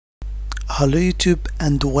Hello YouTube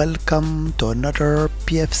and welcome to another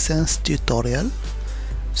pfSense tutorial.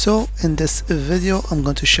 So in this video I'm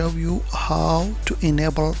going to show you how to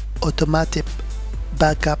enable automatic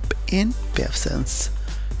backup in pfSense.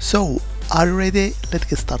 So are you ready? Let's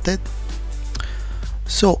get started.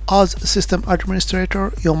 So as system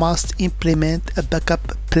administrator you must implement a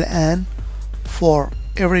backup plan for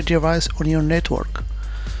every device on your network.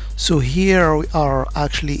 So here we are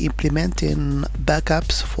actually implementing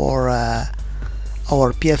backups for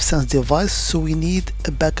our pfSense device, so we need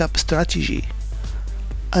a backup strategy,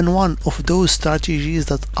 and one of those strategies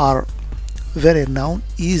that are very known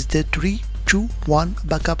is the 3-2-1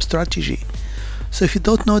 backup strategy. So if you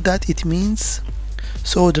don't know that, it means,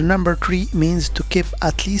 so the number 3 means to keep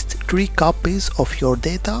at least 3 copies of your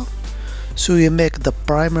data. So you make the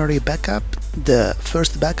primary backup, the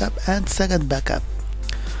first backup and second backup.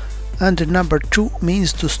 And the number 2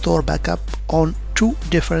 means to store backup on 2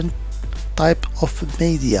 different type of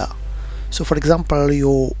media. So for example,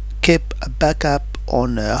 you keep a backup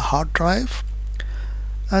on a hard drive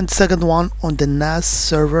and second one on the NAS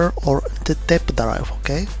server or the tape drive,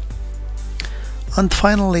 okay? And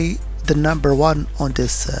finally, the number 1 on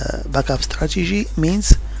this backup strategy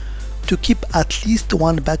means to keep at least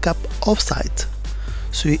 1 backup offsite.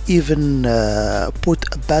 So you even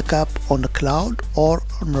put a backup on the cloud or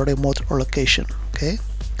on a remote location, okay?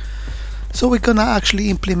 So we're gonna actually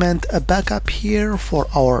implement a backup here for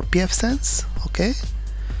our pfSense, okay?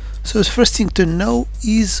 So the first thing to know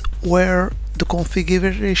is where the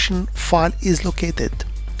configuration file is located.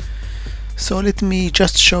 So let me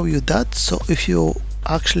just show you that. So if you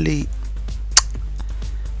actually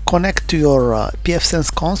connect to your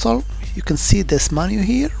pfSense console, you can see this menu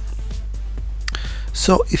here.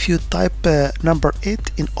 So if you type number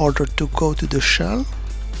 8 in order to go to the shell,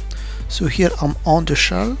 so here I'm on the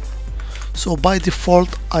shell. So by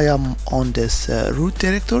default I am on this root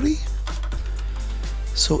directory.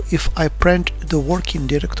 So if I print the working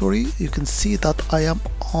directory, you can see that I am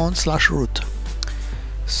on /root.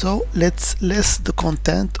 So let's list the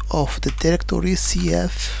content of the directory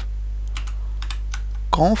cf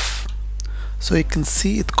conf. So you can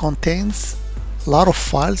see it contains a lot of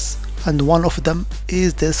files, and one of them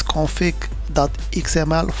is this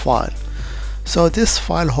config.xml file. So this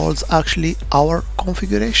file holds actually our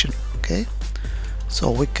configuration, okay? So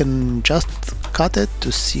we can just cut it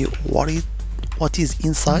to see what is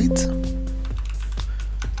inside.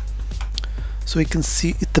 So you can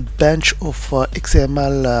see it's a bunch of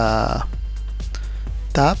XML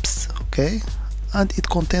tabs, okay? And it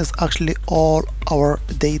contains actually all our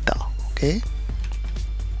data, okay?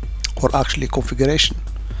 Or actually configuration.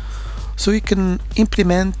 So you can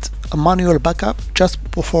implement a manual backup just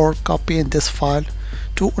before copying this file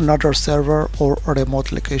to another server or a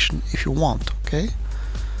remote location if you want, okay?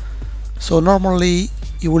 So normally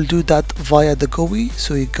you will do that via the GUI.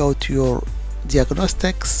 So you go to your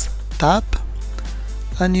diagnostics tab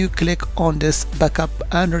and you click on this backup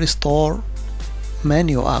and restore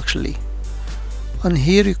menu actually. And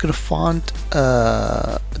here you can find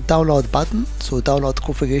a download button, so download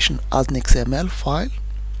configuration as an XML file.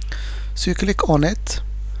 So you click on it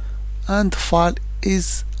and the file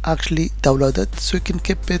is actually downloaded, so you can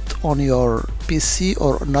keep it on your PC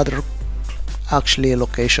or another actually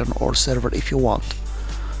location or server if you want.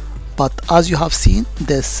 But as you have seen,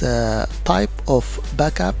 this type of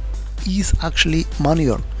backup is actually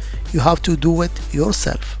manual. You have to do it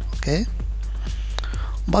yourself, okay?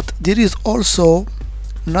 But there is also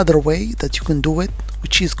another way that you can do it,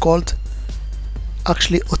 which is called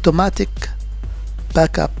actually automatic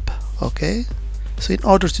backup, okay? So in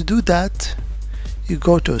order to do that, you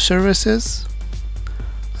go to services,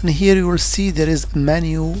 and here you will see there is a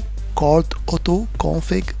menu called auto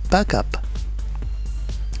config backup.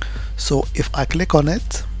 So if I click on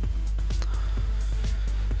it,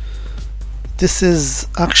 this is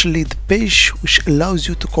actually the page which allows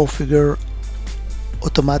you to configure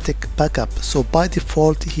automatic backup. So by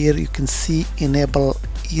default here you can see enable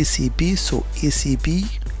ECB. So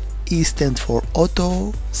ECB, E stands for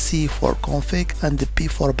auto, C for config, and the P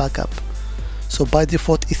for backup. So by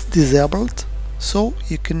default it's disabled, so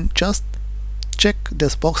you can just check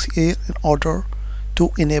this box here in order to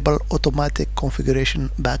enable automatic configuration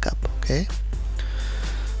backup, okay?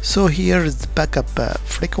 So here is the backup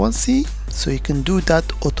frequency, so you can do that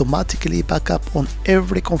automatically backup on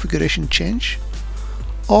every configuration change,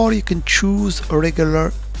 or you can choose a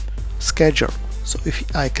regular schedule. So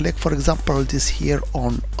if I click for example this here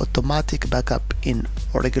on automatic backup in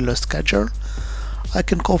a regular schedule, I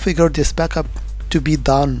can configure this backup to be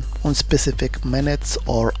done on specific minutes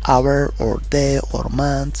or hour or day or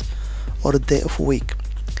month or a day of week.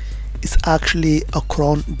 is actually a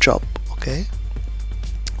cron job, okay?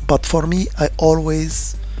 But for me, I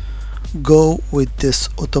always go with this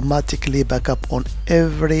automatically backup on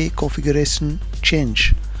every configuration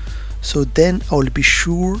change. So then I will be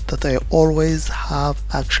sure that I always have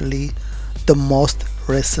actually the most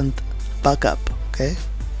recent backup, okay?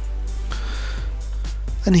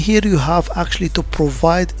 And here you have actually to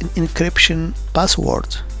provide an encryption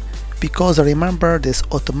password, because remember this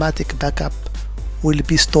automatic backup will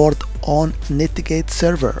be stored on Netgate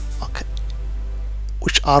server, okay,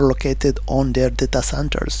 which are located on their data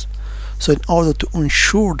centers. So in order to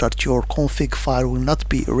ensure that your config file will not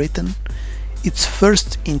be written, it's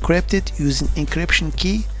first encrypted using encryption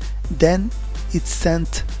key, then it's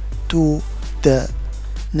sent to the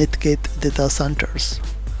Netgate data centers.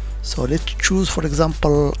 So let's choose, for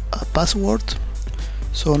example, a password.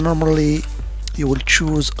 So normally you will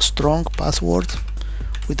choose a strong password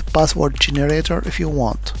with the password generator if you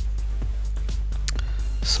want.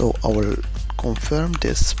 So I will confirm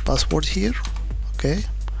this password here, okay?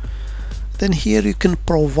 Then here you can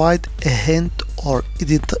provide a hint or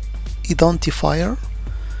identifier.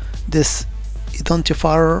 This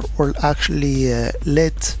identifier will actually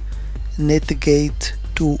let Netgate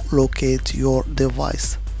to locate your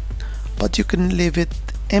device, but you can leave it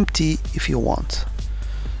empty if you want.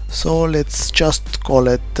 So let's just call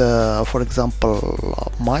it for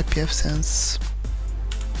example my pfSense.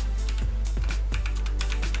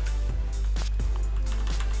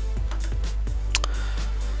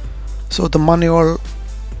 So the manual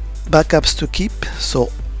backups to keep,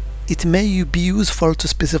 so it may be useful to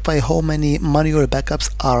specify how many manual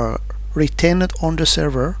backups are retained on the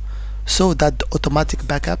server so that the automatic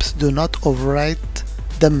backups do not overwrite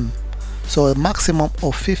them. So a maximum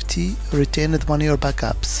of 50 retained manual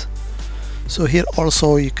backups. So here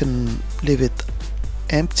also you can leave it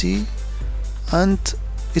empty and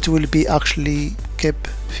it will be actually kept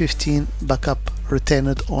 15 backup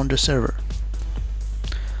retained on the server.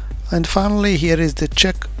 And finally here is the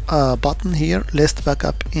check button here, list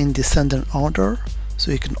backup in descending order,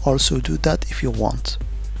 so you can also do that if you want.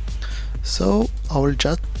 So I will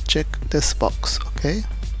just check this box, okay,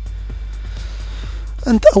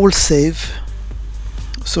 and I will save.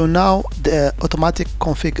 So now the automatic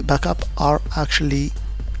config backup are actually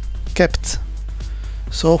kept.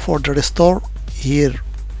 So for the restore here,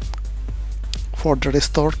 for the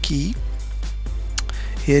restore key,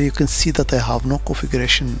 here you can see that I have no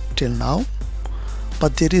configuration till now,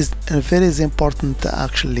 but there is a very important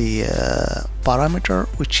actually parameter,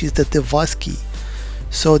 which is the device key.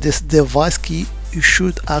 So this device key, you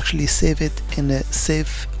should actually save it in a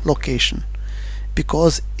safe location,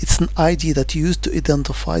 because it's an ID that you use to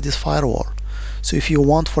identify this firewall. So if you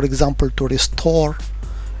want, for example, to restore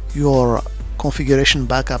your configuration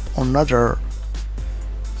backup on another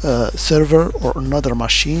server or another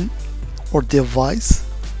machine or device,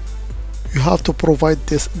 you have to provide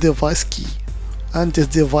this device key, and this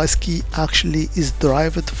device key actually is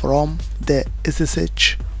derived from the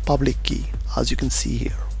SSH public key, as you can see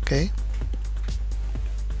here, okay?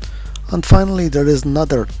 And finally there is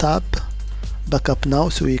another tab, backup now,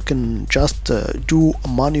 so you can just do a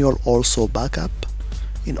manual also backup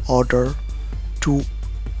in order to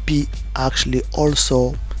be actually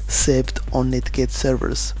also saved on Netgate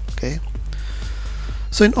servers, okay?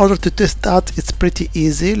 So in order to test that, it's pretty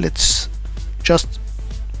easy. Let's just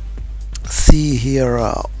see here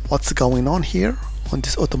what's going on here on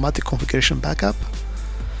this automatic configuration backup.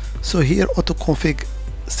 So here auto config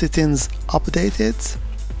settings updated,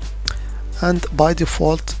 and by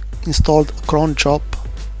default installed a cron job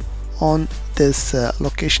on this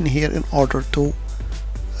location here in order to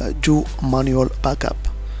do manual backup.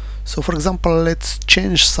 So for example, let's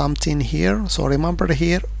change something here. So remember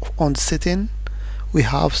here on setting we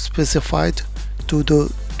have specified to do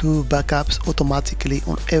backups automatically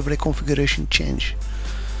on every configuration change.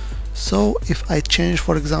 So if I change,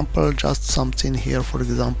 for example, just something here, for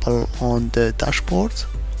example on the dashboard,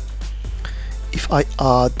 if I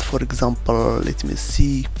add, for example, let me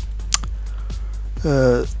see,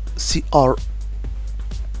 CARP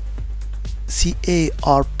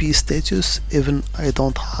status, even I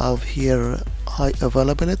don't have here high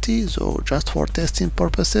availability, so just for testing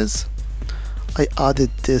purposes I added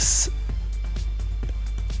this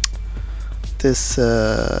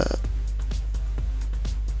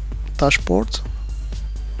dashboard.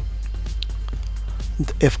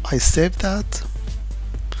 And if I save that,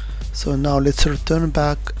 so now let's return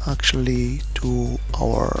back actually to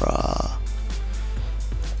our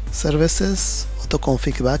services, auto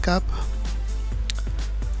config backup,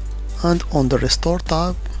 and on the restore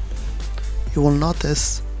tab you will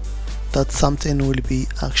notice that something will be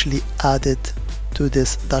actually added to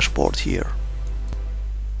this dashboard here.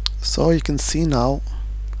 So you can see now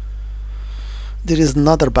there is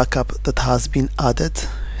another backup that has been added,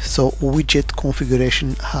 so widget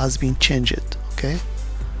configuration has been changed. Okay,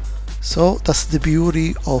 so that's the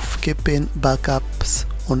beauty of keeping backups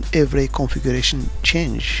on every configuration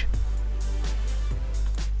change,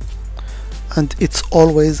 and it's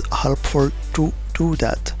always helpful to do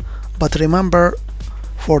that. But remember,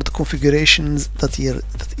 for the configurations that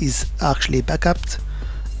is actually backupped,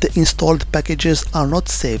 the installed packages are not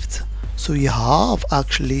saved, so you have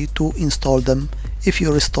actually to install them if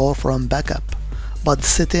you restore from backup, but the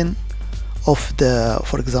setting of the,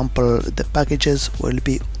 for example, the packages will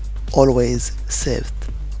be always saved.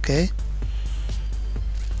 Okay,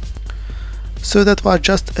 so that was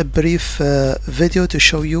just a brief video to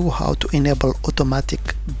show you how to enable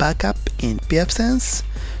automatic backup in pfSense.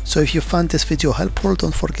 So if you found this video helpful,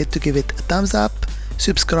 don't forget to give it a thumbs up,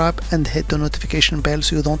 subscribe, and hit the notification bell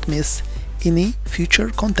so you don't miss any future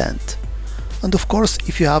content. And of course,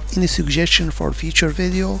 if you have any suggestion for future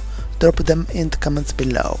video, drop them in the comments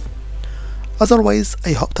below. As always,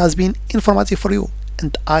 I hope it has been informative for you,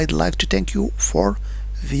 and I'd like to thank you for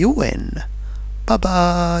viewing. Bye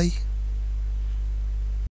bye.